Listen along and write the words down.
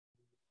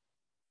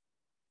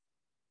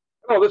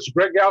Hello, this is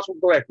Greg Gauss with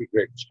Galactic.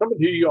 It's coming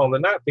to you on the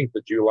 19th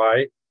of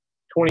July,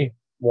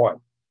 21.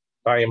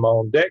 I am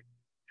on deck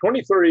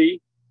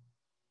 23,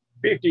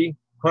 50,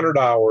 100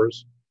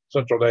 hours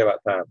Central Daylight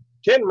Time.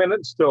 10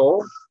 minutes till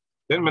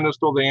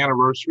the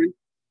anniversary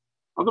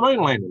of the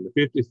moon landing,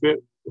 the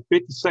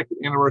 52nd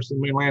anniversary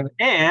of the moon landing,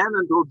 and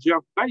until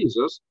Jeff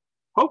Bezos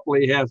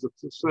hopefully has a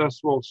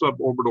successful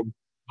suborbital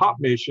hop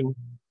mission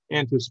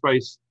into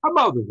space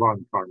above the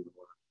Von Karman.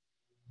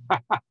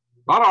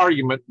 A lot of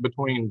argument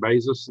between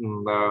Bezos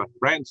and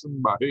Branson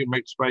about who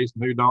makes space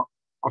and who don't.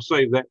 I'll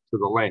save that to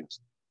the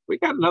last. We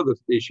got another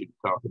issue to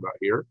talk about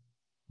here,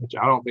 which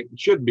I don't think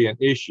should be an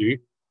issue,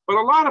 but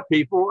a lot of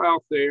people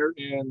out there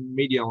in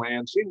media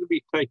land seem to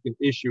be taking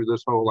issue with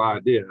this whole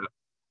idea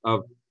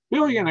of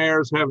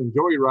billionaires having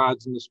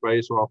joyrides into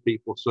space while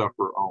people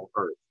suffer on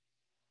Earth.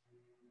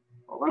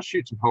 Well, let's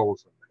shoot some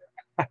holes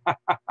in that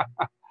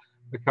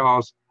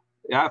because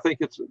I think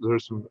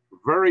there's some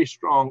very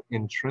strong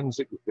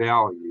intrinsic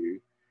value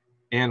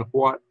in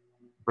what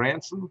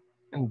Branson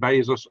and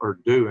Bezos are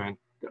doing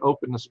to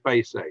open the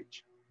space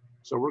age.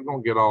 So we're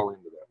going to get all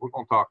into that. We're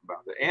going to talk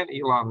about that. And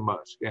Elon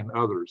Musk and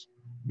others,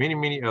 many,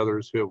 many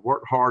others who have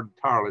worked hard and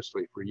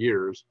tirelessly for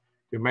years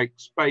to make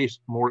space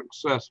more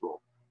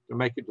accessible, to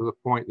make it to the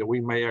point that we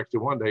may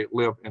actually one day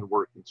live and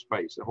work in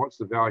space. And what's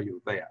the value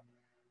of that?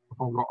 We're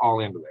going to go all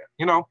into that.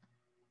 You know,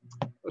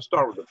 let's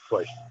start with the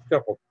question. A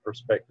couple of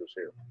perspectives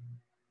here.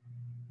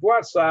 Go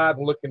outside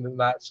and look in the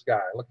night sky.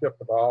 Look up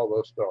at all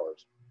those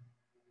stars.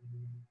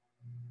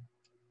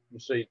 You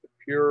see the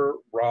pure,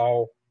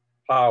 raw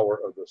power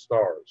of the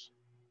stars,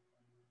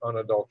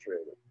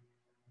 unadulterated,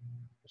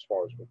 as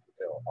far as we can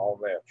tell, all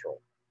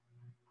natural.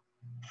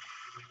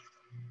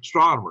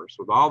 Astronomers,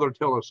 with all their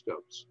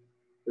telescopes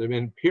that have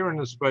been peering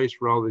into space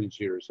for all these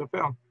years, have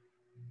found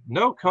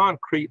no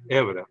concrete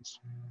evidence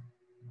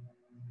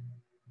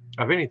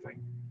of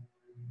anything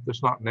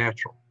that's not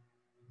natural.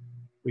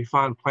 We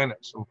find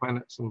planets and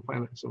planets and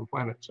planets and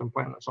planets and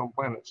planets on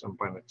planets and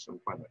planets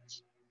and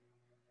planets.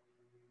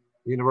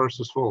 The universe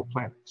is full of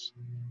planets.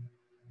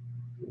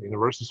 The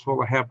universe is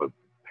full of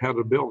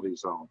habitability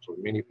zones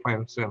with many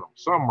planets in them.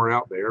 Somewhere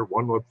out there,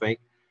 one would think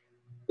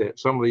that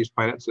some of these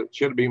planets that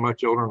should be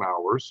much older than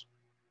ours,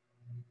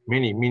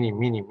 many, many,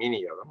 many,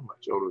 many of them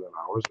much older than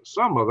ours,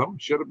 some of them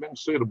should have been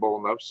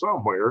suitable enough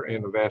somewhere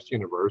in the vast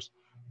universe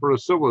for a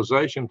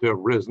civilization to have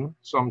risen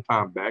some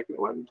time back. It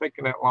wasn't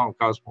taking that long,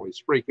 cosmically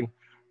speaking,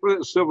 for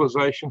that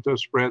civilization to have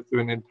spread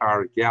through an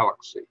entire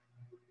galaxy.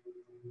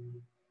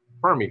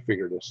 Fermi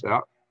figured this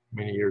out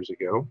many years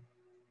ago,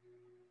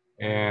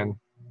 and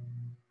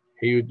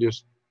he would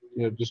just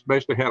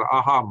basically had an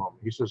aha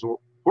moment. He says, well,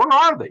 where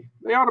are they?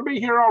 They ought to be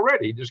here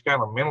already. He just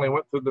kind of mentally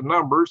went through the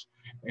numbers,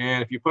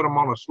 and if you put them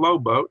on a slow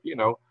boat,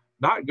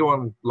 not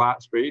going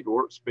light speed,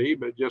 warp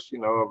speed, but just,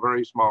 a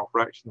very small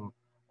fraction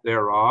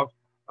thereof,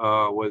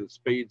 with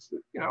speeds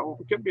that,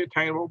 could be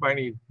attainable by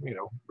any,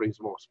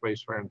 reasonable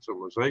spacefaring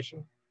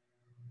civilization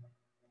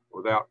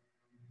without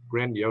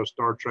grandiose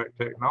Star Trek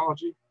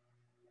technology,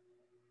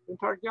 the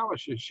entire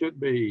galaxy should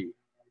be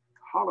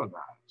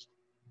colonized.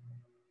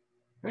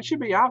 And it should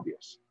be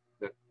obvious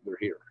that they're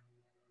here,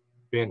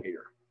 been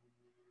here.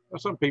 Now,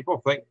 some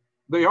people think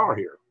they are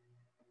here,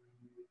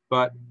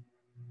 but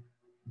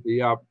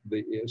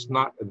it's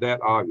not that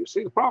obvious.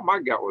 See, the problem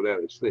I got with that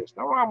is this.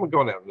 Now, I'm going to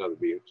go down another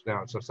video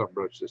now since I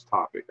broached this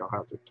topic. I'll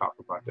have to talk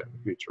about that in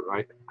the future,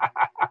 right?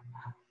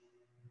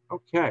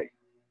 Okay,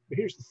 but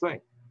here's the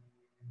thing.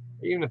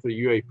 Even if the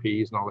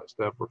UAPs and all that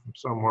stuff were from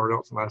somewhere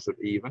else, and I said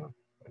even,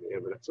 and the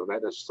evidence of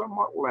that is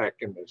somewhat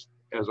lacking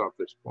as of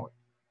this point.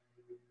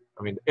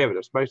 I mean, the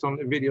evidence based on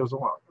the videos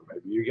alone.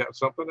 Maybe you got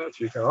something else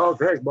you can, oh,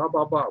 Greg, blah,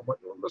 blah, blah. But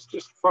let's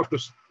just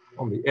focus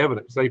on the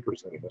evidence they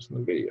presented us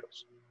in the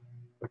videos.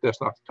 But that's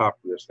not the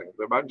topic of this thing.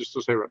 But I just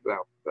to say right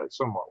now, that's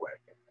somewhat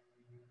lacking.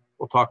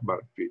 We'll talk about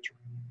it in the future.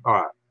 All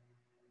right.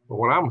 But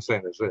what I'm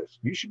saying is this.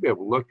 You should be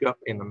able to look up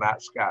in the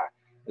night sky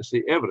and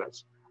see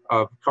evidence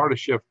of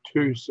StarShip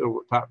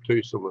Type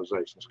 2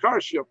 civilizations.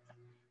 StarShip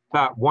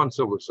Type 1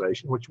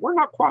 civilization, which we're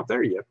not quite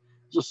there yet,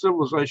 is a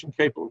civilization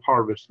capable of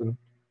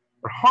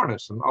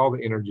harnessing all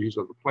the energies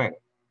of the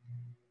planet.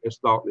 It's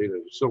thought that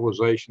a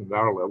civilization at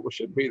our level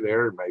should be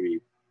there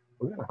maybe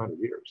within 100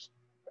 years,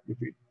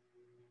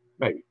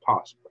 maybe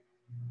possibly.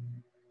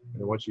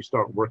 And once you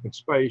start working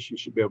space, you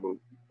should be able to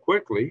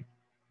quickly,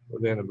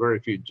 within a very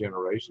few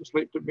generations,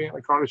 leap to being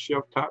a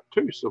StarShip Type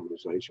 2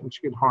 civilization,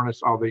 which could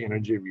harness all the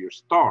energy of your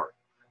star.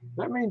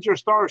 That means your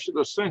star should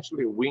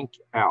essentially wink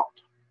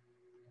out.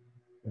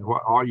 And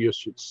what all you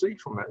should see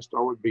from that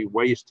star would be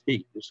waste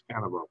heat, just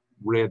kind of a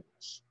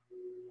redness.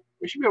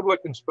 We should be able to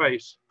look in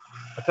space.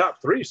 A Type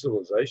 3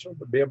 civilization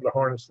would be able to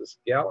harness this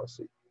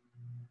galaxy.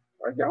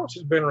 Our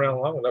galaxy's been around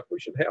long enough. We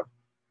should have,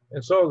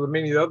 and so are the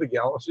many other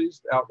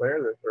galaxies out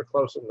there that are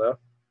close enough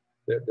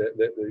that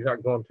you're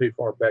not going too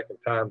far back in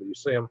time that you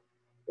see them.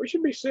 We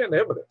should be seeing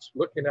evidence,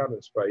 looking out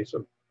in space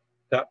of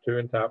Type 2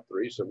 and Type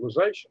 3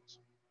 civilizations.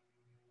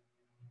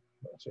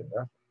 Don't see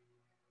nothing.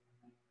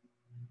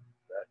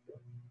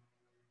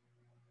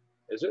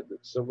 Is it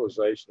that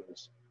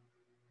civilizations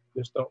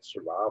just don't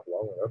survive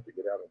long enough to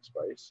get out in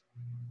space.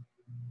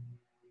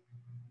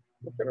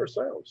 Look at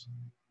ourselves.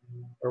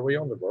 Are we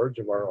on the verge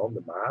of our own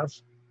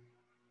demise?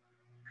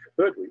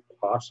 Could we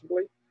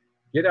possibly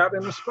get out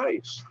into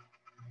space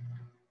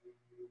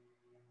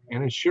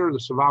and ensure the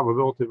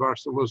survivability of our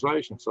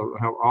civilization so that we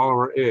have all of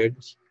our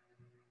eggs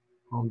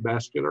on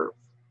basket Earth?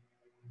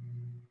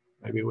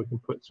 Maybe we can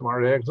put some of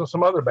our eggs in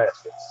some other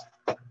baskets,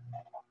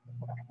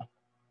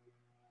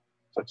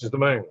 such as the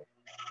moon.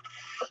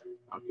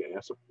 Okay,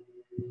 that's a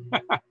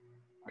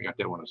I got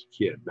that one as a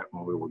kid, back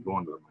when we were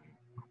going to the moon.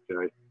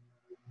 Okay,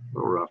 a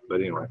little rough,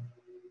 but anyway.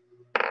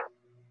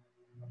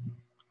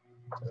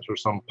 Is there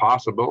some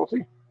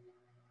possibility?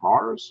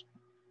 Mars?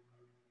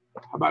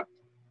 How about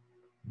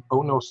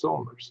oh no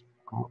cylinders?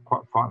 I'm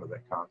quite fond of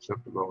that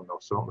concept of oh no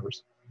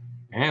cylinders.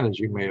 And as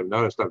you may have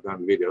noticed, I've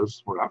done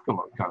videos where I've come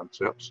up with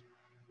concepts,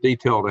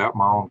 detailed out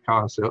my own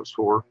concepts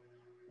for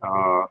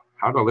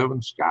how to live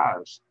in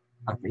skies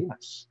on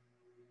Venus.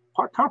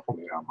 Quite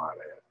comfortably, I might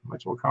add.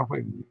 Much more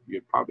comfortably than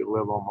you'd probably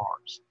live on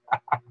Mars.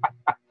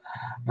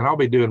 And I'll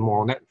be doing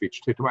more on that in the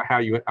future too.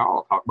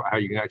 I'll talk about how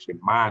you can actually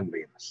mine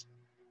Venus.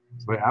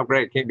 So how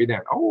great it can't be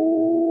done.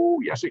 Oh,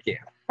 yes, it can.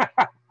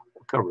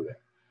 We'll cover that.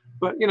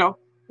 But, you know,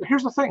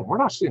 here's the thing. We're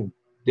not seeing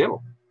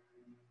diddle.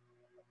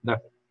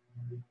 Nothing.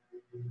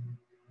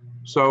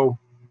 So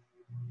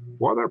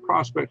what are their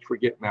prospects for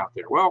getting out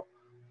there? Well,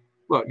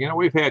 look, you know,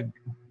 we've had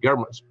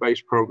government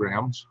space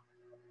programs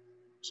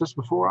since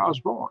before I was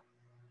born.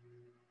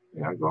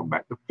 You know, going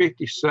back to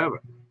 57.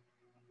 I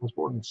was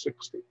born in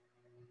 60.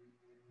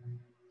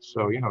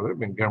 So, you know, there have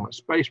been government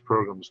space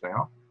programs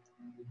now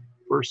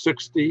for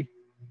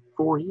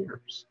 64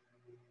 years.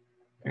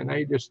 And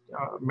they just,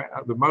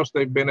 the most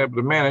they've been able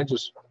to manage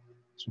is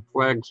some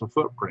flags and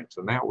footprints.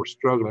 And now we're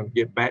struggling to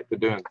get back to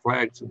doing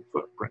flags and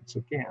footprints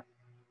again.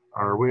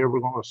 Are we ever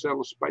going to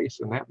settle space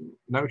in that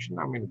notion?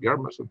 I mean, the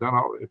governments have done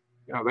all, you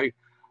know, they,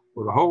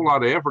 with a whole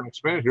lot of effort and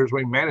expenditures,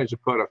 we managed to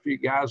put a few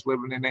guys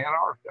living in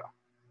Antarctica,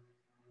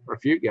 or a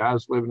few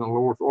guys living in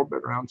low Earth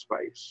orbit around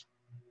space.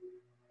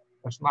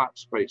 That's not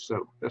space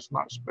settlement. That's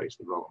not space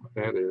development.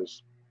 That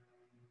is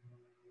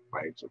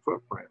flags and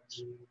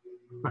footprints,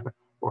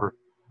 or,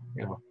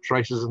 you know,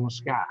 traces in the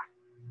sky.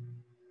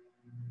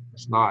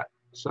 It's not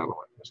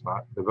settlement. It's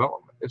not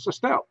development. It's a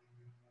step.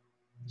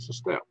 It's a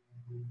step.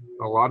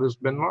 A lot has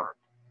been learned,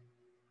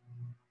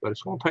 but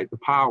it's going to take the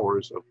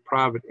powers of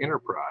private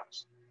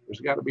enterprise.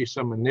 There's got to be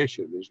some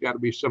initiative. There's got to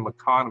be some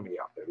economy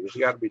out there. There's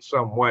got to be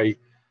some way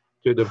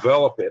to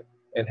develop it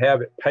and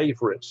have it pay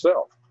for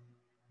itself.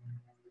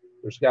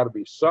 There's got to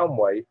be some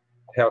way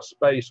to have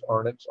space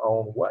earn its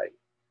own way.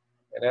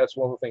 And that's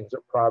one of the things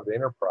that private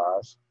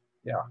enterprise,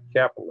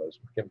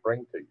 capitalism can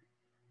bring to you.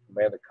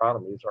 Manned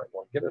economies aren't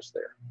going to get us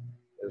there.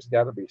 There's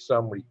got to be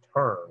some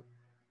return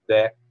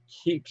that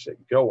keeps it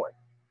going,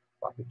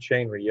 like a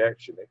chain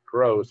reaction that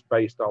grows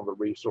based on the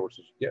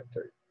resources you get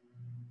to.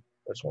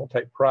 It's going to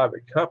take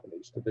private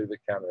companies to do the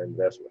kind of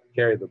investment,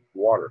 carry the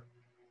water.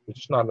 There's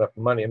just not enough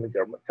money in the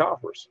government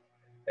coffers.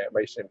 And it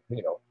may seem,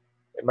 you know,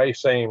 it may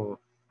seem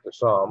to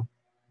some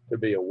to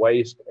be a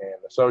waste and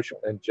a social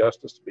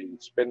injustice to be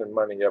spending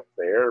money up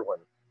there when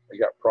we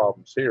got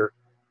problems here.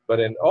 But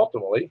then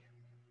ultimately,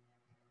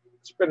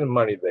 spending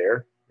money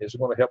there is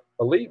going to help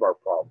alleviate our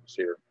problems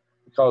here,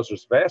 because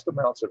there's vast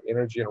amounts of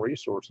energy and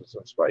resources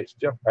in space.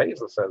 Jeff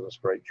Bezos has this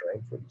great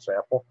dream, for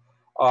example,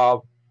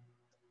 of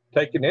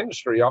taking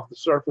industry off the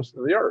surface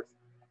of the Earth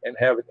and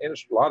having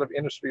a lot of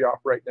industry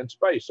operating in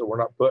space, so we're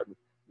not putting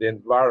the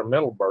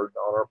environmental burden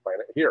on our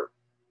planet here.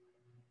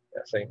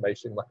 That may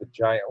seem like a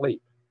giant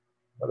leap,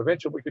 but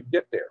eventually we could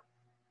get there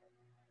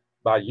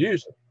by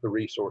using the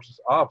resources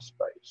of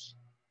space,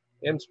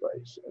 in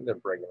space, and then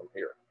bringing them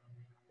here.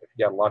 If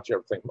you got to launch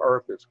everything from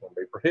Earth, it's going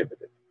to be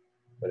prohibited.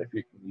 But if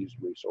you can use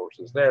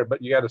resources there,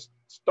 but you got to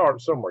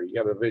start somewhere. You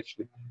got to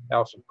eventually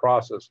have some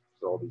process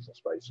facilities in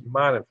space, and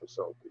mining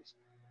facilities.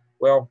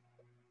 Well,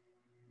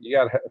 you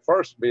got to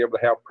first be able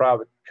to have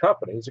private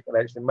companies that can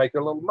actually make a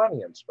little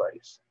money in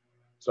space,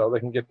 so they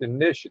can get the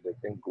initiative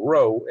and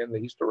grow in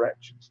these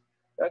directions.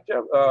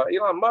 Now,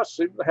 Elon Musk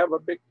seems to have a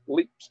big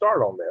leap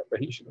start on that, but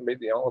he shouldn't be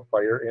the only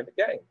player in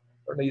the game.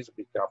 There needs to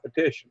be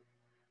competition.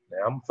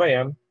 Now, I'm a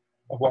fan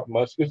of what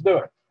Musk is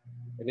doing.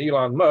 And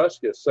Elon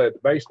Musk has said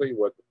basically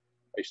with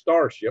a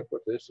StarShip,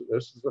 with this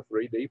is a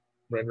 3D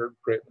rendered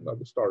print of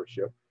the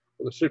StarShip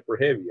with a Super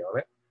Heavy on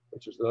it,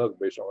 which is another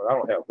beast on it. I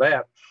don't have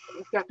that. But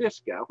we've got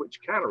this guy, which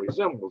kind of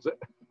resembles it.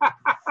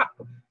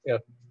 You know,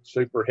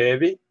 Super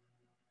Heavy,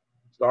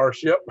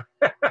 StarShip.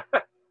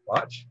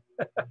 Watch.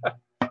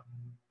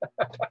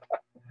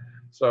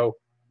 So,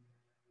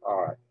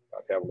 all right,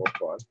 I'd have a little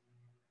fun.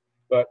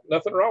 But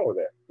nothing wrong with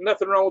that.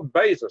 Nothing wrong with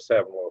Bezos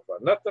having a little fun.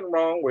 Nothing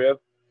wrong with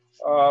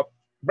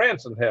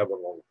Branson having a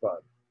little fun.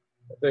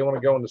 If they want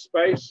to go into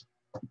space,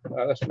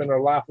 that's been their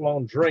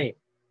lifelong dream.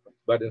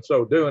 But in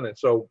so doing and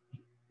so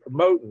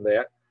promoting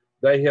that,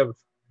 they have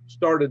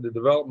started the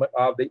development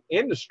of the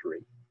industry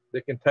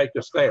that can take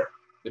us there.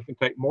 That can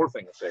take more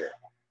things there,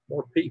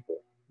 more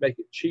people, make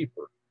it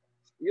cheaper.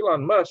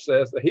 Elon Musk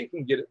says that he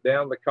can get it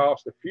down the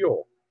cost of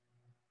fuel.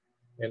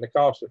 And the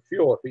cost of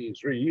fuel, if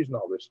he's reusing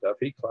all this stuff,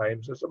 he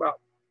claims is about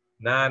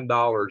 $9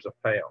 a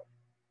pound.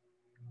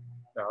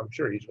 Now, I'm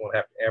sure he's going to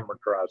have to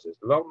amortize his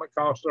development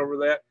costs over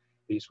that.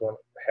 He's going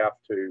to have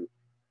to,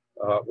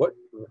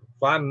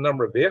 find the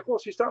number of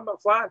vehicles he's talking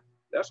about flying.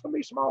 That's going to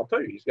be small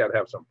too. He's got to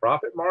have some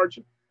profit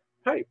margin.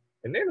 Hey,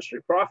 in the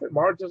industry, profit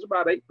margin is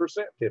about 8%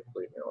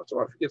 typically. You know, so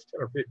if it gets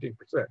 10 or 15%,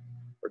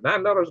 for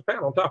 $9 a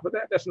pound on top of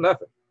that, that's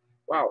nothing.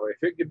 Wow, if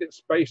it could get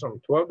space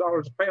on $12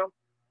 a pound,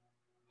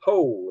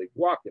 holy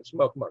walking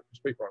smoke monkeys.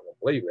 People aren't going to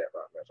believe that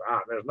right now. So,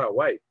 there's no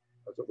way.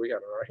 That's what we got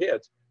in our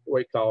heads, the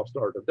way costs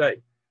are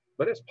today.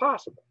 But it's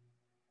possible.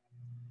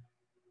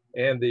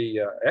 And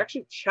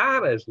actually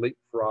China has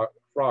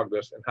leapfrogged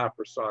us in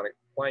hypersonic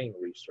plane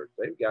research.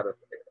 They've got an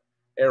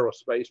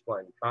aerospace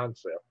plane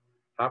concept,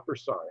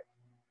 hypersonic.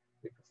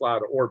 It can fly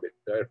to orbit.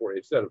 Therefore,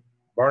 instead of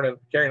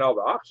carrying all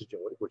the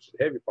oxygen, which is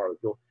the heavy part of the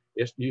fuel,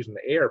 it's using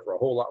the air for a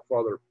whole lot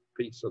farther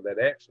piece of that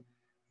action.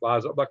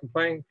 Flies up like a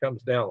plane,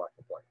 comes down like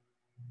a plane.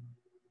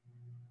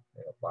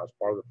 And it flies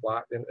part of the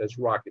flight and it's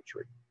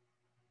rocketry.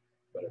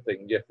 But if they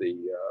can get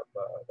the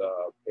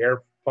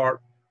air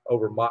part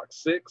over Mach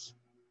 6,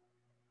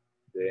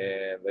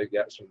 then they've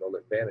got some real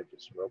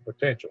advantages, some real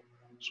potential.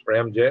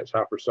 Scramjets,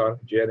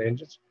 hypersonic jet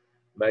engines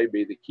may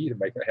be the key to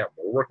making it happen.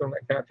 We're working on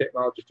that kind of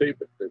technology too,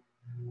 but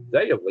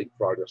they have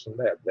leapfrogged us in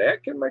that.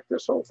 That can make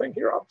this whole thing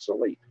here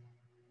obsolete.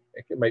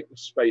 It can make the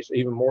space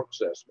even more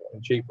accessible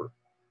and cheaper.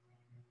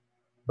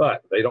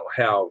 But they're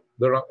not,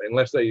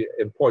 unless they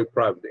employ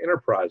private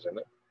enterprise in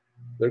it,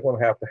 they're going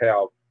to have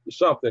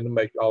something to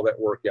make all that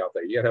work out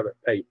there. You got to have it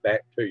paid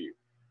back to you.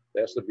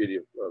 That's the beauty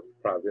of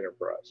private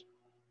enterprise.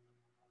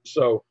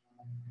 So,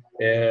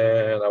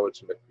 and I would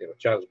submit,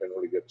 China's been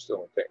really good at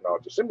stealing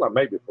technology. It seems like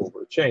maybe if we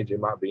were to change, they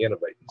might be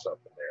innovating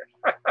something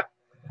there.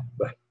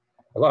 But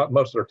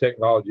most of their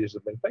technologies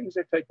have been things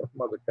they've taken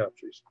from other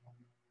countries.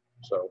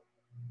 So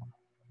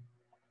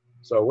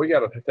we got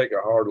to take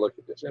a hard look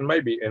at this. And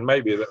maybe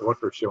that what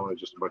they're showing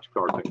is just a bunch of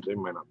cartoons. They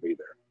may not be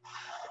there.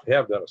 They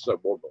have done a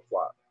suborbital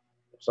flight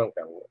of some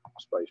kind of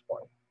space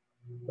plane.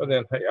 But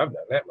then, hey, I've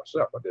done that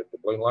myself. I did the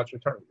Balloon Launch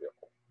Return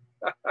Vehicle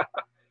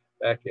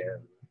back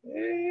in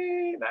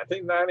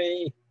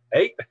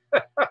 1998.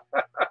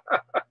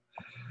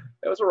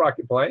 It was a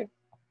rocket plane.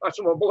 That's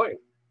a balloon.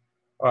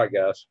 All right,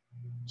 guys.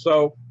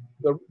 So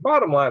the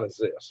bottom line is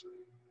this.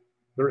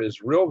 There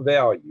is real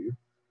value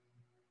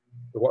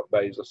to what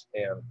Bezos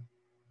and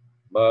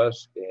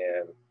Musk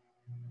and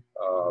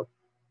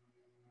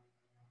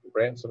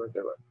Branson are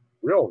doing.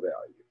 Real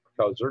value,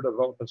 because they're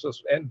developing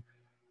systems. And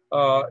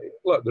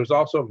look, there's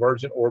also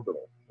Virgin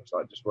Orbital. It's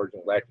not just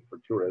Virgin Galactic for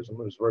tourism.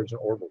 There's Virgin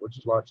Orbital, which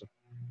is launching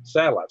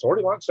satellites.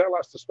 Already launched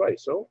satellites to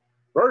space. So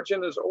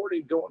Virgin is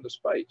already going to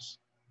space,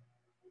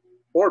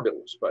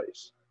 orbital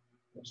space,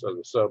 instead of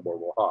the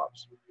suborbital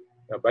hops.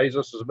 Now,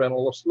 Bezos has been a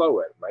little slow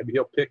at it. Maybe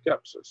he'll pick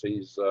up since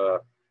he's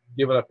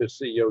given up his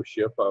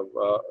CEO-ship of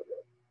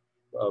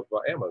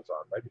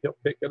Amazon. Maybe he'll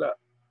pick it up.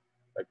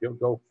 Maybe he'll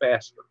go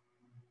faster.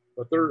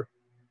 But the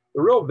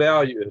real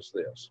value is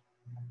this.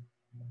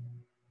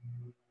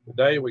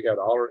 Today, we got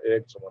all our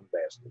eggs in one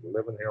basket. We're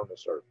living here on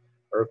this earth.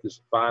 Earth is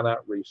a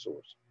finite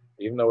resource.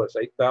 Even though it's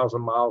 8,000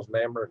 miles in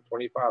diameter and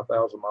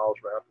 25,000 miles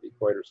around the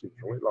equator, seems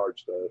really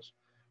large to us,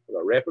 with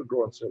a rapid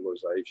growing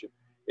civilization,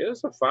 it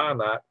is a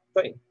finite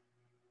thing.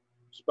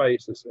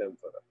 Space is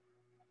infinite.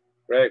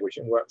 Greg, we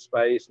shouldn't go out in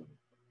space and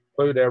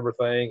pollute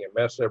everything and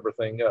mess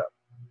everything up.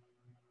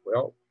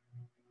 Well,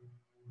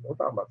 we're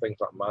talking about things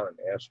like mining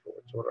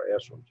asteroids. What are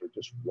asteroids? They're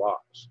just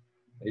rocks.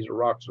 These are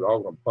rocks that are all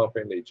going to bump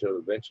into each other,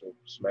 eventually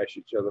smash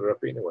each other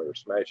up anyway, or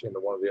smash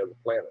into one of the other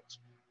planets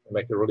and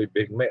make a really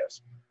big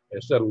mess.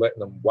 Instead of letting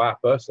them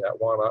wipe us out,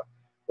 why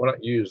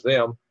not use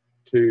them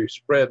to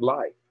spread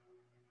life?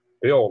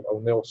 Build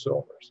O'Neill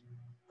cylinders,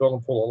 fill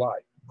them full of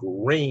life,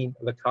 green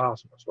the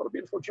cosmos. What a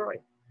beautiful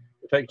dream.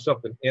 To take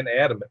something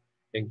inanimate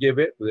and give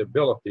it the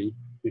ability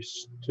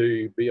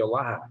to be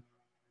alive,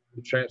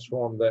 to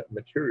transform that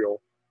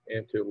material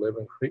into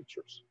living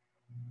creatures.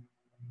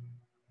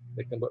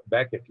 They can look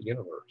back at the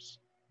universe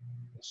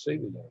and see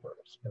the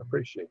universe and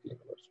appreciate the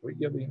universe. We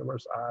give the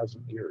universe eyes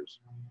and ears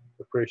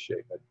to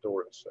appreciate and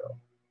adore itself.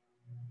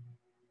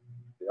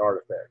 The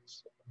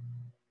artifacts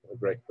of the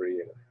great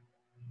creator.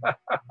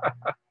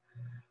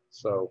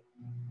 So,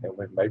 and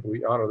maybe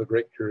we honor the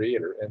great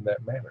creator in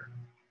that manner.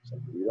 So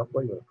you don't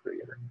believe in a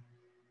creator.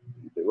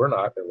 You do or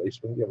not, at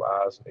least we can give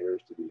eyes and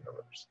ears to the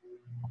universe.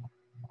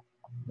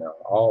 Now,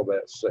 all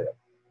that said,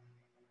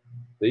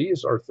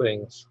 these are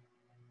things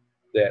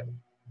that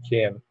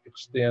can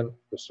extend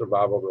the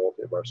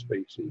survivability of our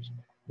species.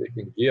 They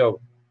can give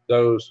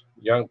those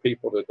young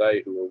people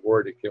today who are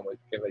worried, can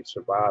they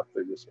survive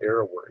through this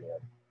era we're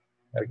in?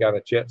 I got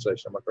a chat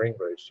session on my Green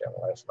Grace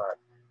channel last night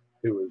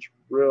who was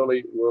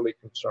really, really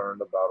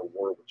concerned about a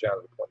war with China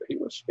to the point that he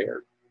was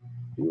scared.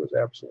 He was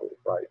absolutely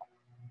frightened.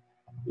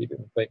 He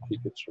didn't think he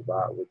would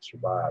survive.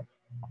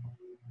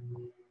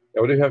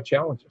 Now, we do have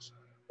challenges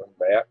from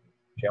that,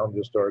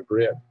 challenges to our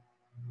grid.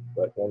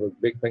 But one of the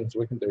big things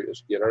we can do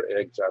is get our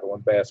eggs out of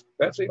one basket.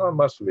 That's Elon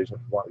Musk's vision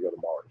if we want to go to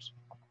Mars.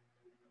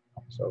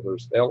 So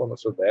there's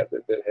elements of that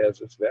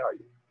has its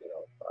value. You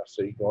know, I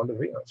see going to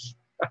Venus.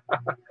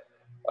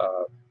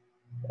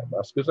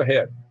 Musk is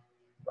ahead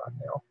right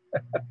now.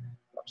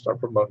 I'll start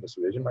promoting this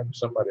vision. Maybe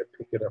somebody will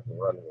pick it up and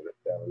run with it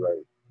down the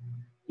road.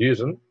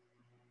 Using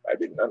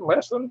maybe nothing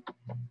less than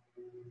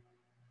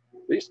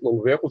these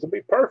little vehicles will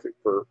be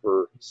perfect for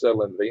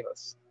settling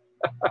Venus.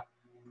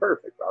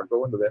 Perfect. I'll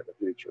go into that in the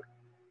future.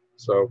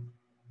 So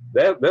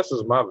this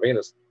is my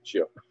Venus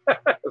ship.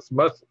 It's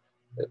Musk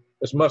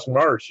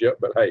Mars ship,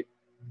 but hey,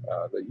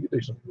 you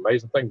do some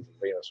amazing things in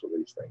Venus with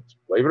these things.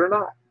 Believe it or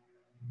not,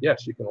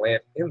 yes, you can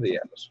land in the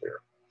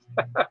atmosphere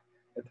and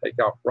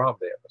take off from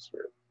the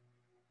atmosphere.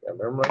 Now,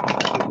 remember,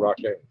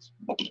 raccoons,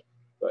 but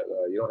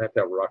you don't have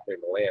to have a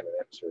raccoon to land in the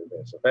atmosphere.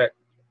 In fact,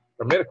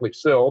 hermetically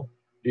sealed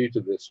due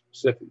to the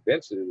specific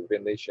density of the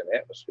Venetian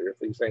atmosphere. If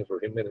these things were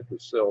hermetically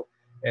sealed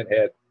and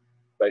had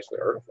basically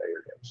Earth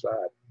air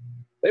inside,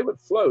 they would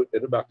float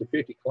at about the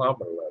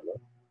 50-kilometer level,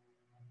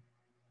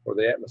 where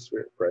the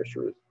atmospheric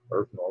pressure is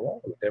Earth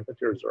normal, the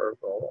temperature is Earth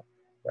normal.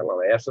 Got a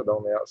lot of acid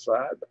on the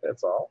outside, but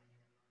that's all.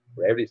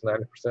 Gravity is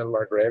 90% of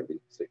our gravity.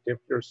 The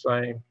temperature is the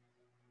same.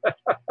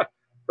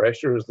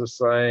 Pressure is the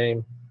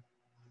same.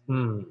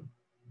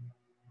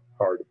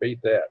 Hard to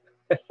beat that.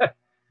 And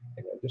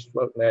they just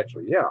float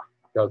naturally. Yeah,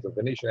 because the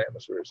Venetian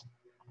atmosphere is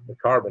the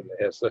carbon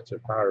that has such a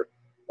higher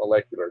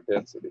molecular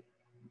density.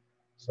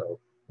 So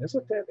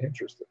isn't that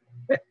interesting?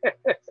 If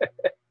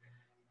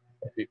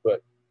you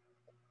put,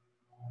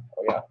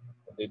 oh yeah,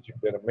 did you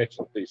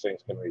mention that these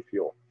things can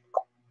refuel?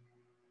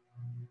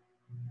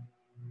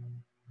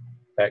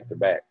 Back to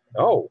back.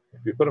 Oh,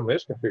 if you put them in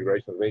this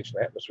configuration of the Venetian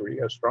atmosphere, you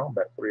got a strong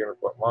back 300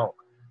 foot long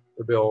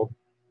to build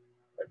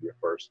maybe your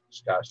first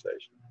sky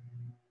station.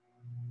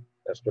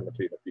 That's coming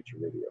to you in a future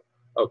video.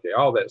 Okay,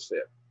 all that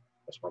said,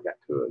 that's why I got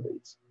 2 of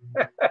these.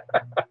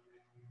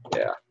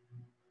 Yeah,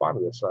 fond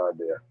of this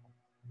idea.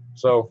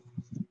 So,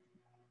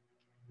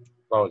 as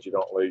long as you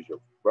don't lose your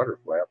rudder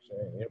flaps,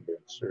 you'll be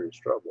in serious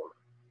trouble.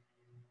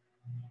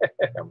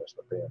 I missed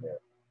the pen here.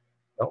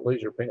 Don't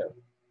lose your pen.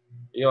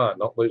 Elon,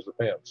 don't lose the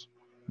pens.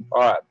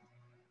 All right.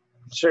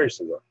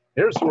 Seriously though,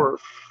 here's where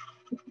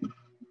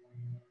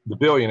the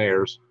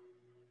billionaires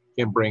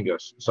can bring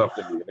us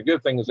something new. And the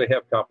good thing is they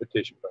have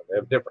competition. They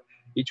have different,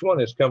 each one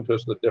has come to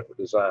us with a different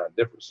design,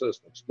 different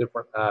systems,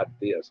 different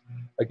ideas.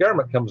 A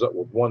government comes up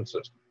with one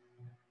system.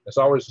 It's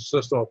always a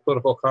system of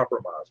political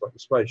compromise, like the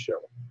space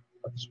shuttle,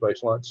 like the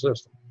space launch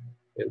system.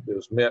 It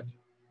is meant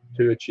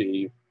to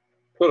achieve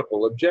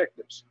political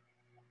objectives.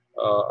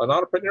 An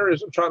entrepreneur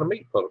isn't trying to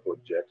meet political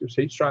objectives.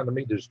 He's trying to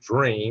meet his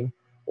dream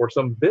or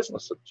some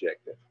business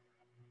objective,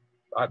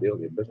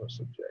 ideally a business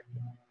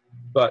objective.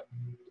 But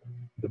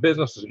the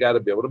business has got to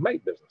be able to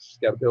make business. It's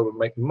got to be able to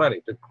make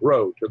money, to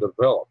grow, to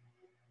develop.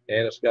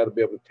 And it's got to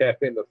be able to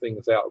tap into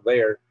things out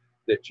there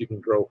that you can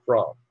grow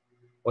from.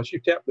 Once you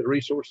tap the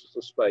resources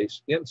of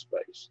space in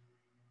space,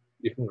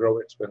 you can grow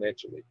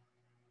exponentially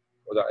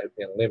without it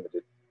being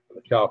limited to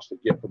the cost to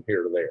get from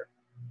here to there.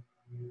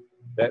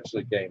 That's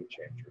a game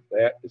changer.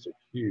 That is a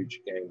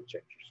huge game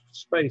changer.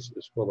 Space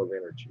is full of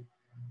energy.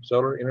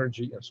 Solar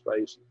energy in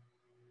space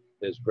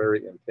is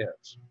very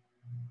intense.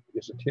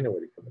 It's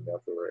attenuated coming down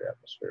through our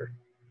atmosphere.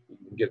 You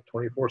can get it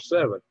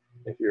 24/7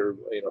 if you're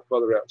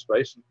further out in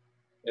space,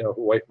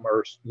 away from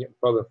Earth, getting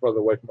further and further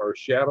away from Earth's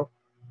shadow,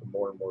 the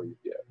more and more you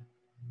get.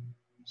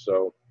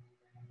 So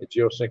in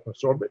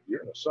geosynchronous orbit,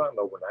 you're in the sun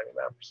over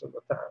 99% of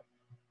the time.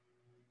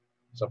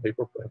 Some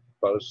people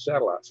propose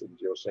satellites in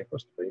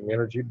geosynchronous to beam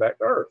energy back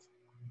to Earth.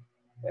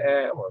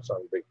 I'm not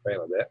a big fan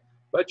of that,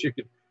 but you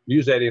could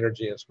use that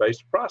energy in space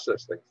to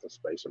process things in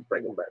space and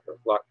bring them back to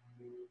Earth, like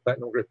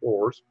platinum group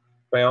ores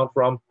found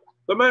from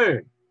the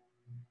moon,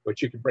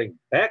 which you can bring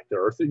back to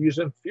Earth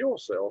using fuel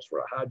cells for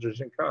a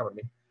hydrogen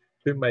economy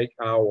to make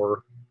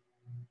our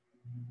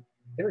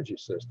energy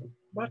system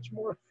much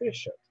more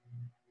efficient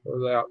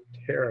without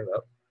tearing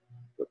up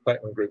the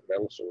platinum group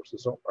metal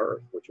sources on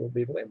Earth, which will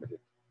be limited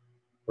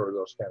for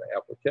those kind of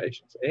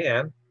applications.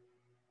 And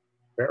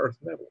rare earth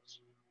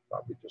metals,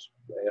 probably just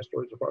the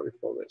asteroids are probably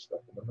full of that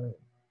stuff in the moon.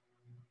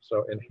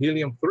 So, and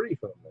helium-3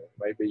 from the moon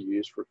may be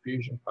used for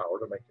fusion power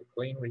to make a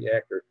clean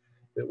reactor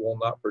that will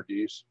not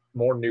produce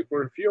more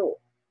nuclear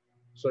fuel.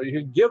 So you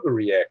can give the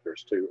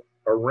reactors to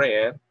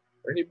Iran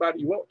or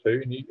anybody you want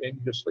to, and you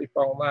just sleep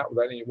all night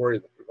without any worry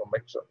that they're going to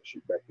make something to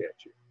shoot back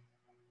at you.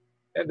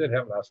 And then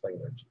have nice clean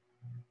energy.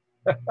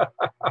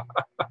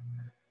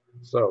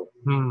 So,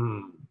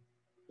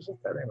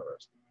 isn't that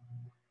interesting?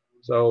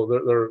 So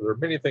there are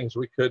many things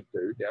we could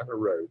do down the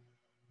road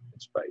in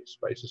space.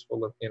 Space is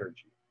full of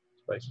energy.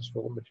 Space is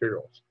full of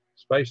materials.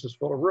 Space is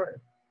full of room.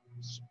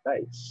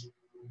 Space.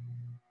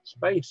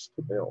 Space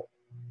to build.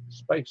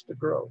 Space to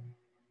grow.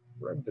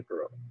 Room to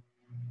grow.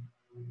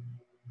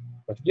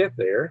 But to get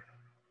there,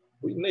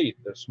 we need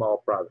the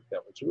small private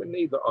companies. We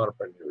need the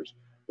entrepreneurs.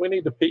 We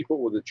need the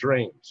people with the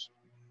dreams.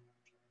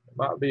 It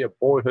might be a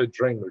boyhood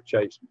dream they're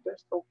chasing.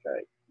 That's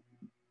okay.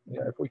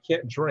 If we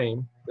can't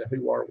dream, then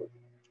who are we?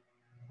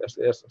 That's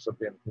the essence of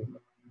being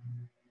human.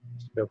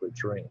 It's to be able to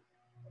dream,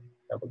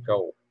 have a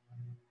goal.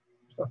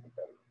 There's nothing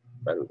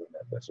better than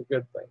that. That's a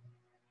good thing.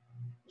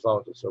 As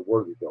long as it's a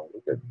worthy goal, a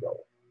good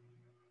goal.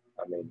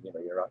 I mean, you know,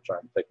 you're not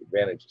trying to take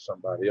advantage of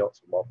somebody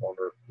else and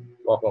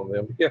walk on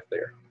them to get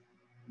there.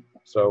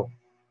 So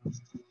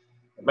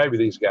maybe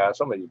these guys,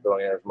 some of these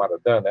billionaires might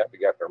have done that to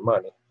get their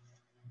money.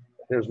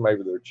 Here's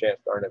maybe their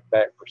chance to earn it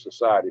back for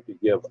society to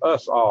give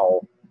us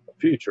all a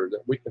future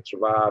that we can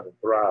survive and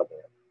thrive in.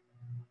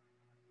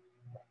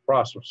 A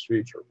prosperous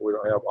future. We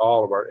don't have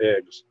all of our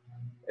eggs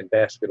in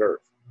basket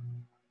earth.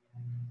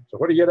 So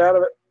what do you get out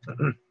of it?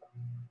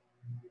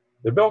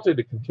 The ability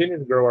to continue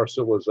to grow our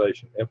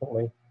civilization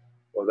infinitely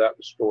without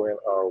destroying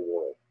our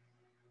world.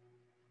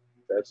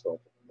 That's the goal.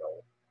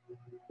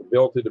 The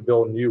ability to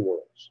build new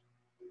worlds,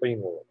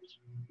 clean worlds,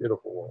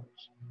 beautiful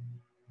worlds,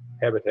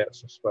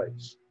 habitats in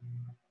space.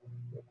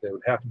 There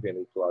would have to be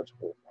an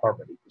ecological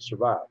harmony to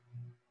survive.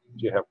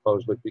 You have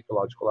closed loop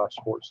ecological life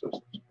support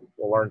systems.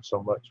 We'll learn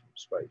so much from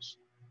space,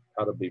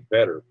 how to be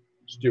better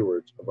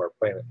stewards of our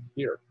planet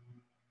here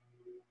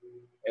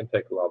and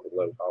take a lot of the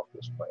load off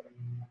this planet.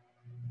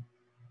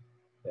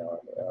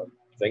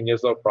 Thing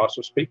is, though,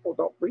 prosperous people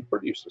don't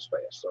reproduce as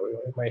fast, so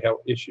they may have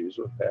issues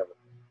with having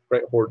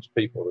great hordes of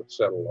people that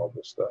settle all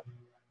this stuff.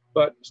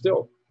 But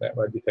still, that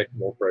might be taking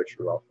more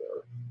pressure off the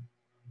earth.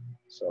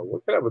 So we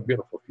could have a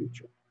beautiful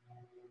future,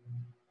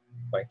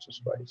 thanks to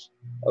space.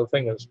 Other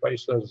thing that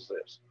space does is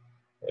this: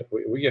 if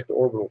we get to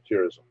orbital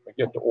tourism, we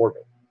get to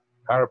orbit,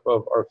 higher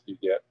above Earth you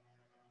get,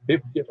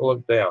 people get to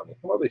look down. And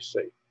what do they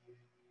see?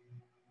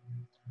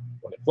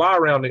 When they fly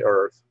around the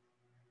Earth,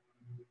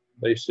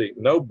 they see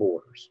no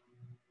borders.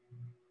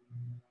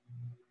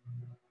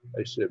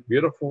 They see a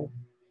beautiful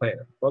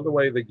planet. By the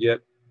way they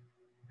get,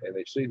 and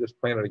they see this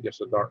planet against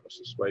the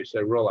darkness of space,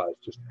 they realize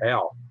just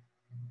how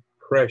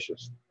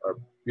precious our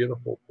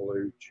beautiful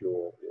blue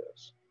jewel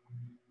is.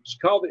 It's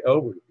called the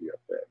overview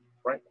effect.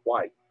 Frank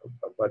White,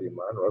 a buddy of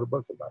mine, wrote a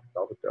book about it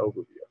called it the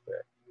overview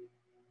effect.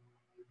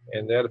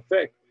 And that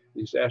effect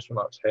these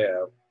astronauts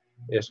have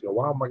is to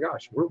go, oh my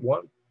gosh, we're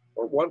one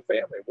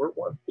family, we're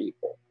one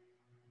people.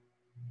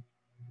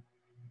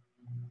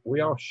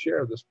 We all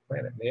share this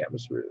planet, and the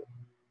atmosphere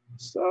is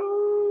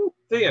so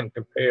thin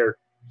compared,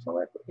 so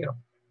like, you know,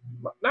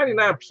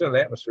 99% of the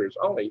atmosphere is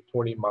only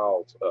 20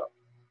 miles up.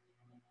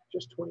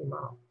 Just 20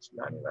 miles,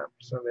 99%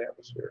 of the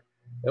atmosphere.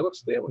 It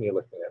looks thin when you're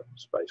looking at it from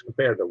space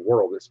compared to the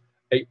world that's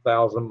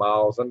 8,000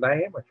 miles in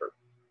diameter.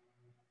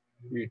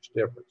 Huge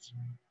difference.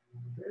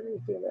 Very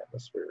thin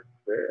atmosphere,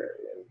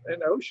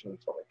 and the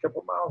ocean's only a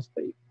couple miles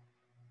deep.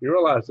 You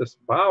realize this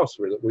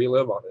biosphere that we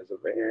live on is a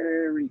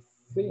very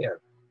thin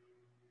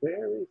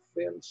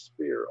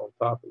sphere on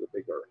top of the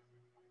big Earth.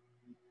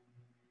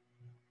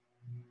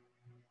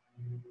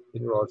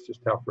 You realize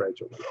just how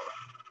fragile we are,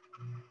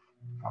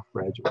 how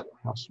fragile we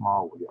are, how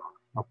small we are,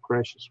 how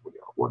precious we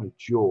are, what a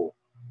jewel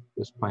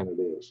this planet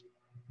is,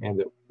 and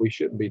that we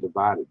shouldn't be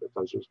divided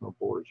because there's no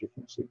borders. You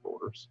can't see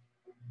borders.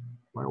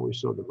 Why are we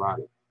so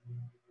divided?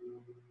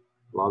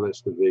 A lot of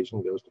this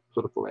division goes to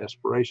political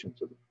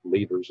aspirations of the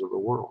leaders of the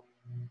world.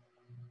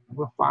 And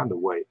we'll find a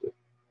way to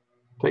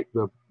take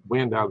the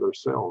wind out of their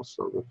sails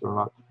so that they're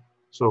not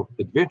so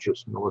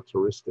adventurous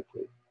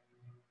militaristically.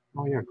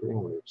 Oh yeah,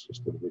 Greenleaf's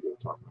just did a video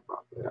talking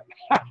about that.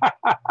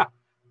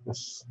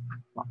 That's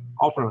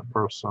alternate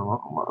person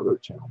on my other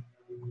channel.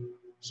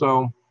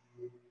 So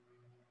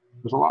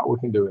there's a lot we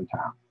can do in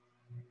time.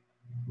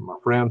 My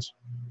friends,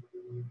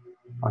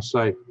 I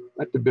say,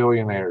 let the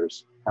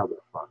billionaires have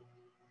their fun.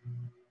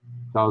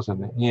 Because in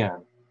the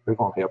end, they're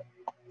going to help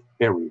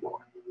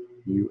everyone,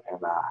 you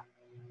and I.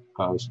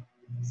 Because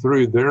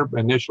through their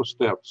initial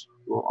steps,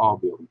 we'll all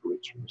be able to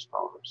reach from the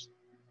stars.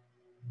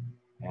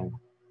 And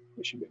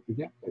we should be able to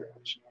get there,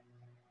 actually.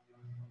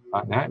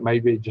 Now, it may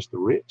be just the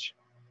rich.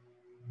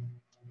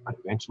 But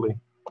eventually,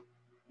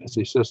 as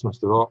these systems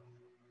develop,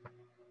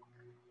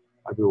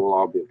 maybe we'll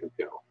all be able to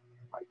go.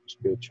 Might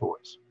just be a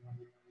choice.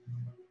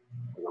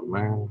 The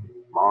moon,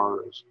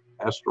 Mars,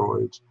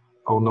 asteroids,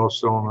 no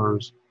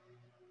cylinders,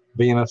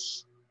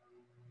 Venus,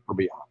 or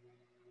beyond.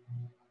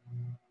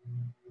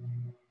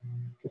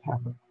 It could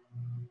happen.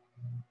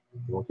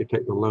 We can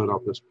take the load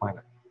off this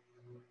planet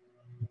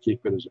and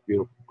keep it as a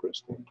beautiful,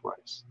 pristine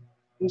place.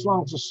 As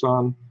long as the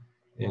sun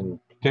and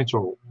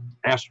potential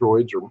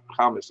asteroids or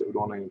comets that we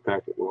don't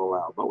impact it will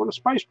allow. But with a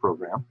space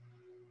program,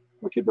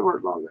 we could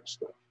divert a lot of that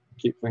stuff.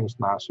 Keep things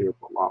nice here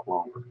for a lot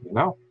longer, you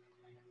know?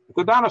 If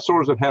the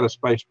dinosaurs had had a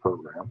space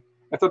program,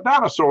 if the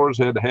dinosaurs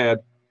had had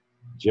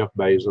Jeff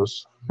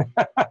Bezos,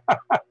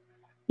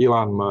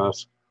 Elon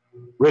Musk,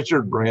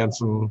 Richard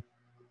Branson,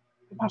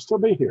 they might still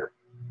be here.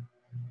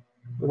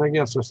 But I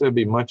guess they'll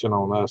be munching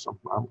on us.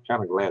 I'm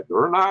kind of glad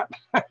they're not.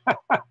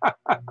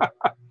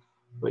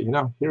 But, you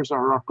know, here's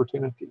our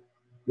opportunity.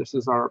 This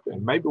is our,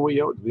 and maybe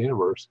we owe it to the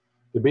universe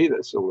to be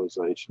that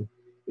civilization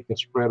that can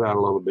spread out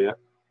a little bit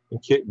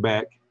and kick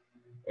back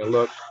and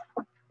look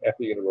at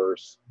the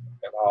universe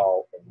and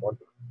all and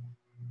wonder.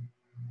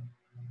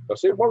 So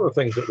see, one of the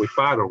things that we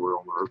fight over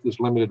on Earth is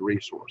limited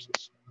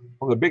resources.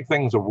 One of the big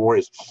things of war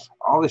is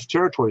all this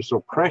territory is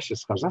so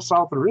precious because that's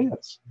all there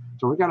is.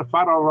 So we got to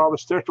fight over all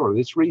this territory,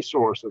 this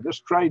resource, or this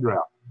trade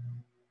route.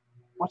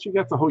 once you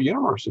got the whole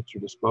universe at your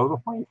disposal,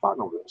 why are you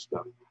fighting over that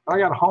stuff? I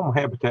got a home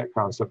habitat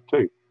concept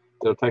too.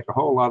 It'll take a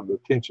whole lot of the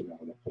tension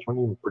out of it. Because when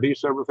you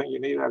produce everything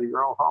you need out of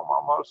your own home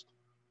almost,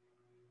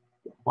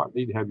 what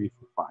need to have you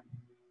for fighting?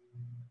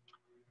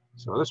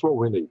 So that's what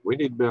we need. We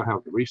need to be able to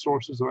have the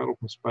resources available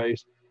from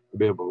space, to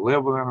be able to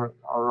live within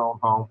our own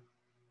home.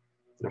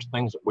 There's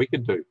things that we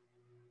can do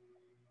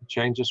to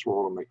change this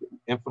world and make it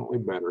infinitely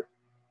better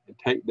and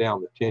take down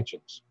the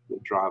tensions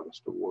that drive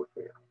us to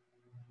warfare.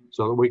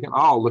 So that we can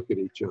all look at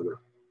each other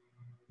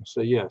and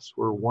say, yes,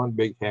 we're one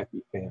big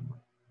happy family.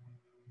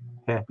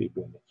 Happy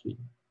being the key.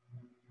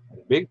 And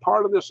a big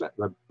part of this, and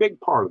a big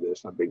part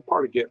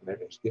of getting there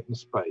is getting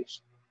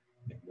space.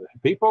 And the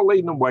people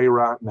leading the way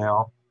right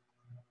now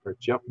are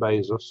Jeff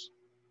Bezos,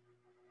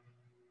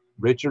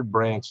 Richard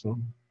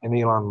Branson, and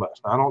Elon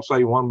Musk. I don't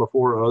say one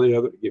before or the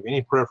other to give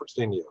any preference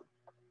to any of them.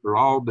 They're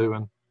all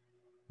doing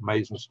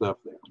amazing stuff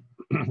there.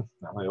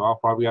 Now, they've all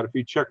probably got a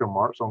few checker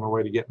marks on their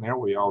way to getting there.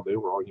 We all do.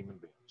 We're all human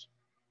beings.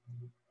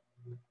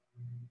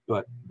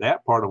 But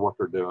that part of what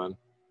they're doing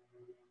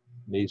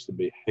needs to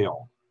be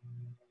held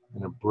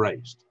and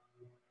embraced,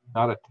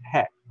 not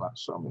attacked like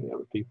so many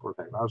other people are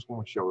attacked. I was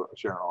going to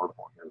share an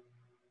article here.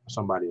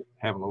 Somebody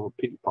having a little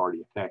pity party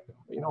attacking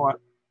them. But you know what?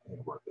 It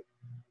ain't worth it.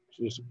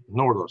 Just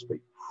ignore those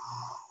people.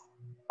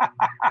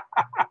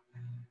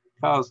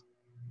 Because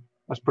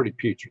that's pretty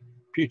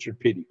putrid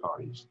pity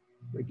parties.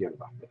 Forget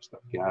about that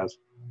stuff, guys.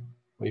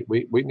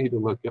 We need to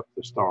look up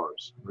the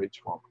stars and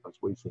reach for them because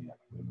we can.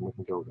 And we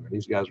can go there.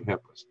 These guys will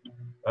help us.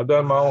 I've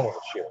done my own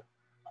little share.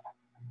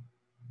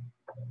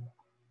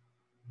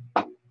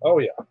 Oh,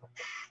 yeah.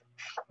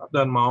 I've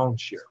done my own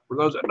share. For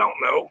those that don't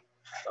know,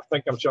 I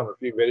think I'm showing a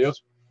few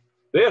videos.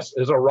 This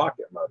is a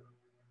rocket motor.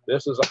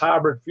 This is a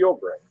hybrid fuel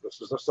grain. This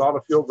is a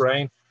solid fuel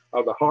grain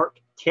of the HARC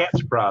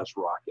Cat's Prize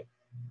rocket.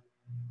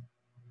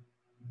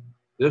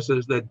 This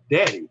is the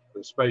daddy of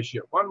the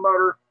Spaceship One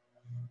motor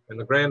and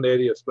the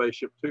granddaddy of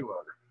Spaceship Two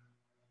motor.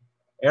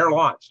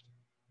 Air-launched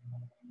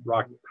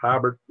rocket,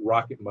 hybrid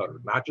rocket motor.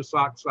 Nitrous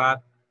oxide,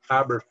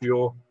 hybrid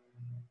fuel.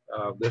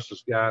 This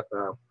has got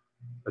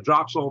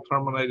hydroxyl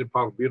terminated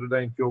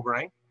polybutadiene fuel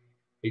grain,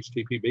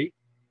 HTPB.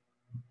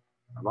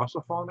 I've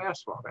also flown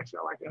asphalt. Actually,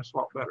 I like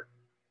asphalt better.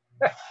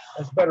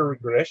 Has better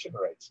regression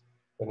rates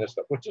than this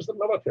stuff, which is the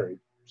military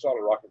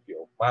solid rocket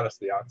fuel, minus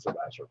the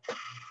oxidizer.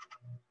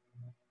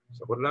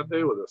 So what did I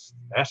do with this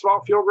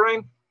asphalt fuel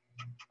grain?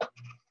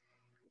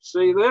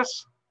 See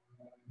this,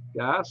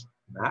 guys?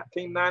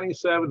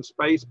 1997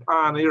 Space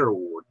Pioneer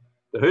Award.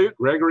 To who?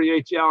 Gregory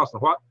H. Allison.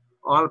 What?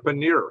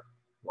 Entrepreneur.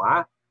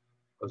 Why?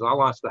 Because I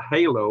launched the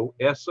Halo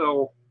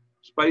SL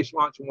Space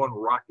Launch 1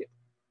 rocket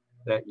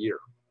that year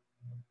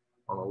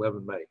on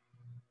 11 May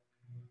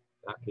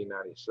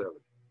 1997.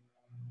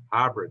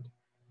 Hybrid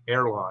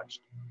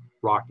air-launched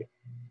rocket.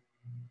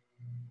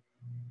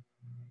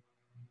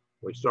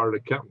 We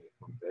started a company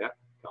from that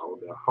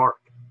called HARC.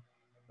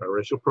 Our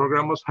initial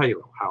program was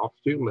Halo, high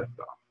altitude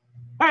liftoff.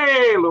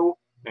 Halo,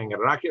 hang a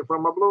rocket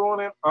from a balloon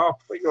and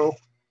off we go.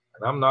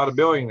 And I'm not a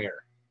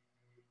billionaire,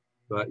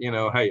 but you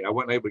know, hey, I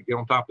wasn't able to get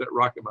on top of that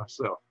rocket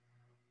myself.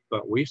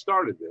 But we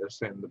started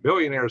this, and the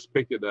billionaires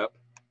picked it up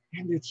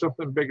and did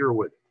something bigger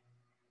with it.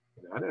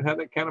 And I didn't have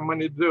that kind of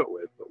money to do it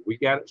with, but we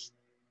got it.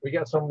 We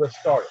got some of this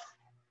started,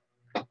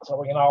 so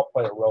we can all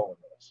play a role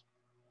in this.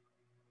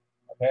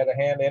 I've had a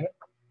hand in it.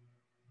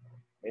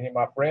 Many of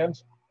my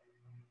friends,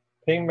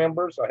 team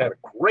members. I had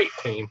a great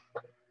team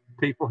of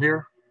people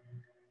here.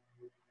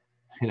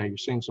 You know, you've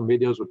seen some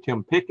videos with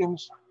Tim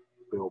Pickens,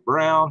 Bill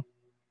Brown.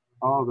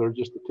 Oh, they're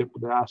just the tip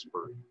of the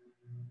iceberg.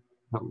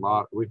 A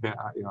lot. We've had,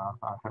 you know,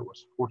 I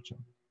was fortunate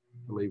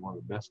to lead one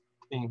of the best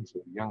teams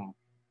of young,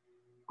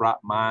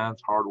 bright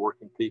minds,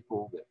 hardworking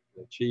people that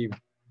achieve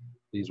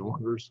these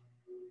wonders.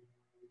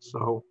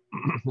 So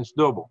it's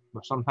doable,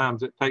 but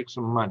sometimes it takes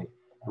some money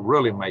to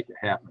really make it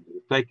happen.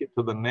 To take it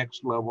to the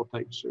next level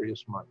takes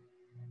serious money.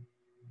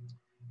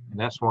 And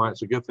that's why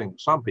it's a good thing.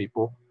 Some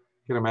people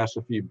can amass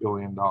a few $1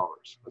 billion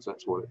because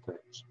that's what it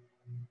takes.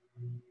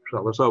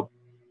 So let's hope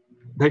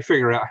they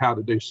figure out how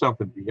to do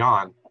something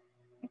beyond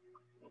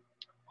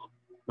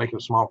making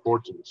a small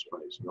fortune in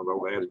space. You know, the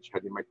old adage, how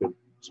do you make a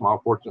small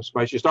fortune in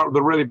space? You start with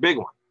a really big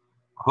one.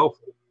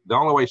 Hopefully. The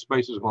only way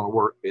space is going to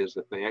work is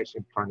if they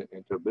actually turn it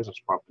into a business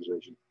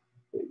proposition.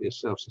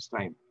 It's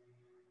self-sustaining.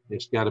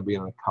 It's got to be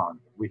an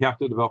economy. We have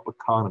to develop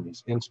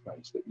economies in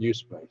space that use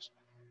space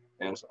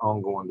as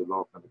ongoing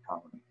development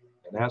economy.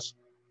 And that's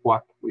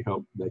what we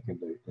hope they can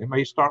do. They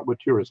may start with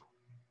tourism,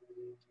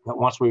 but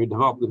once we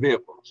develop the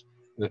vehicles,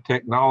 the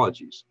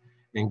technologies,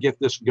 and get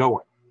this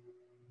going,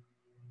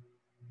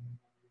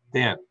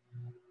 then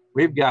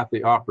we've got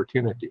the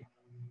opportunity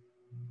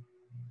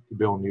to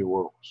build new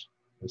worlds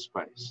in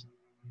space,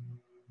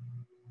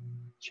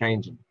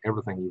 changing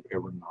everything you've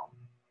ever known.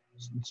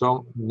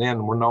 So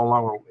then we're no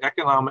longer,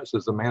 economics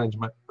is the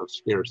management of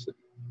scarcity,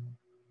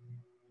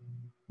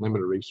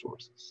 limited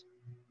resources.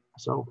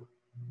 It's over.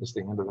 It's the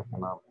end of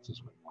economics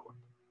as we know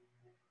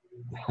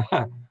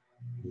it.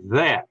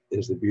 That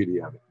is the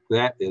beauty of it.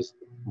 That is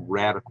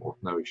radical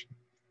notion.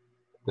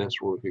 That's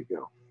where we could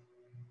go.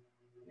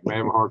 You may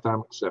have a hard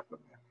time accepting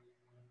that,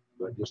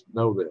 but just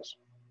know this.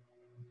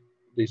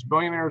 What these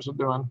billionaires are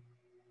doing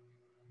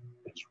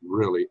is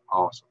really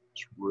awesome.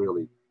 It's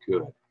really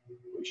good.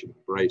 We should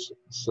embrace it,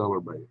 and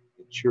celebrate it,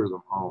 and cheer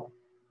them on,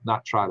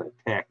 not try to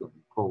attack them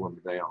and pull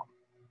them down.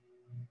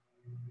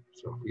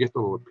 So forget the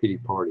little pity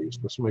parties.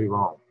 Let's move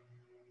on.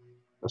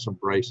 Let's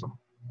embrace them.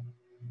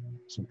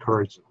 Let's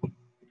encourage them.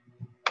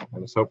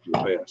 And let's hope for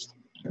the best.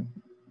 All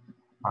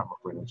right, my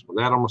friends. With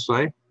that, I'm going to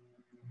say,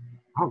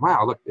 oh,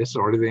 wow, look, it's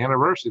already the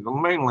anniversary of the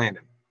moon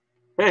landing.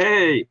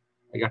 Hey,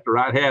 I got the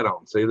right hat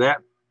on. See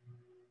that?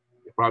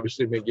 You'll probably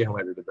see me again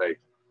later today.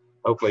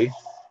 Hopefully,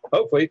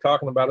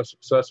 talking about a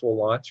successful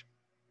launch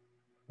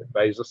with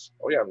Bezos.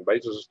 Oh, yeah, and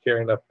Bezos is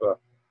carrying up a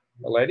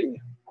lady,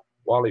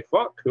 Wally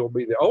Funk, who will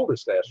be the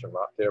oldest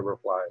astronaut to ever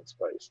fly in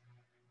space.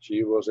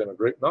 She was in a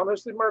group known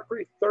as the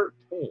Mercury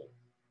 13.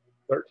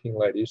 13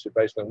 ladies who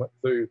basically went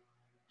through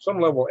some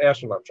level of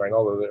astronaut training,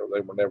 although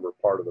they were never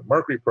part of the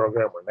Mercury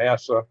program or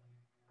NASA.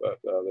 But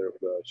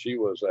she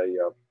was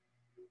a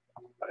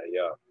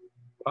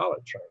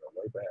pilot trainer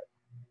way back.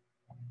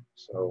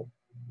 So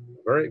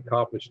a very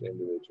accomplished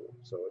individual.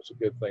 So it's a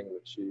good thing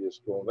that she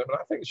is going there. And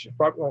I think she's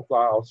probably going to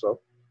fly also.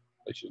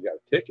 At least she's got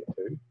a ticket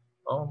to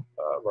on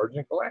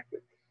Virgin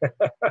Galactic.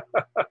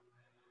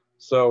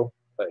 So,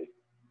 hey,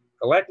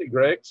 Galactic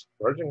Gregs,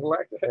 Virgin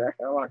Galactic, hey, I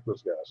kind of like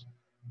those guys,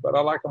 but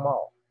I like them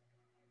all.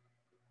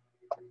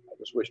 I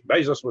just wish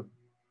Bezos would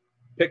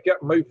pick up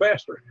and move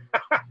faster.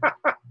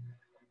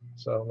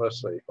 So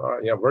let's see. All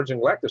right, yeah, Virgin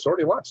Galactic's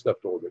already launched stuff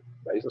to orbit.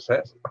 Bezos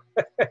hasn't.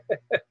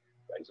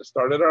 Bezos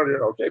started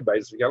earlier. Okay,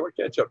 Bezos, you got a little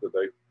catch up to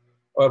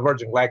do.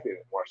 Virgin Galactic,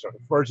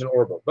 Virgin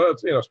Orbit, but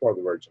it's, it's part of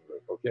the Virgin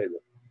group. Okay,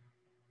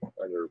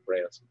 under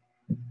Branson.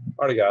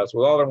 All right, guys.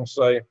 With all I'm going to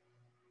say,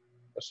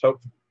 let's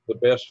hope the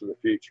best for the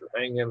future.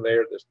 Hang in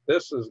there.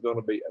 This is going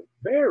to be a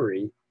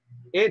very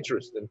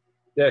interesting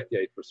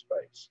decade for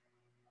space.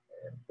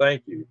 And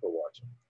thank you for watching.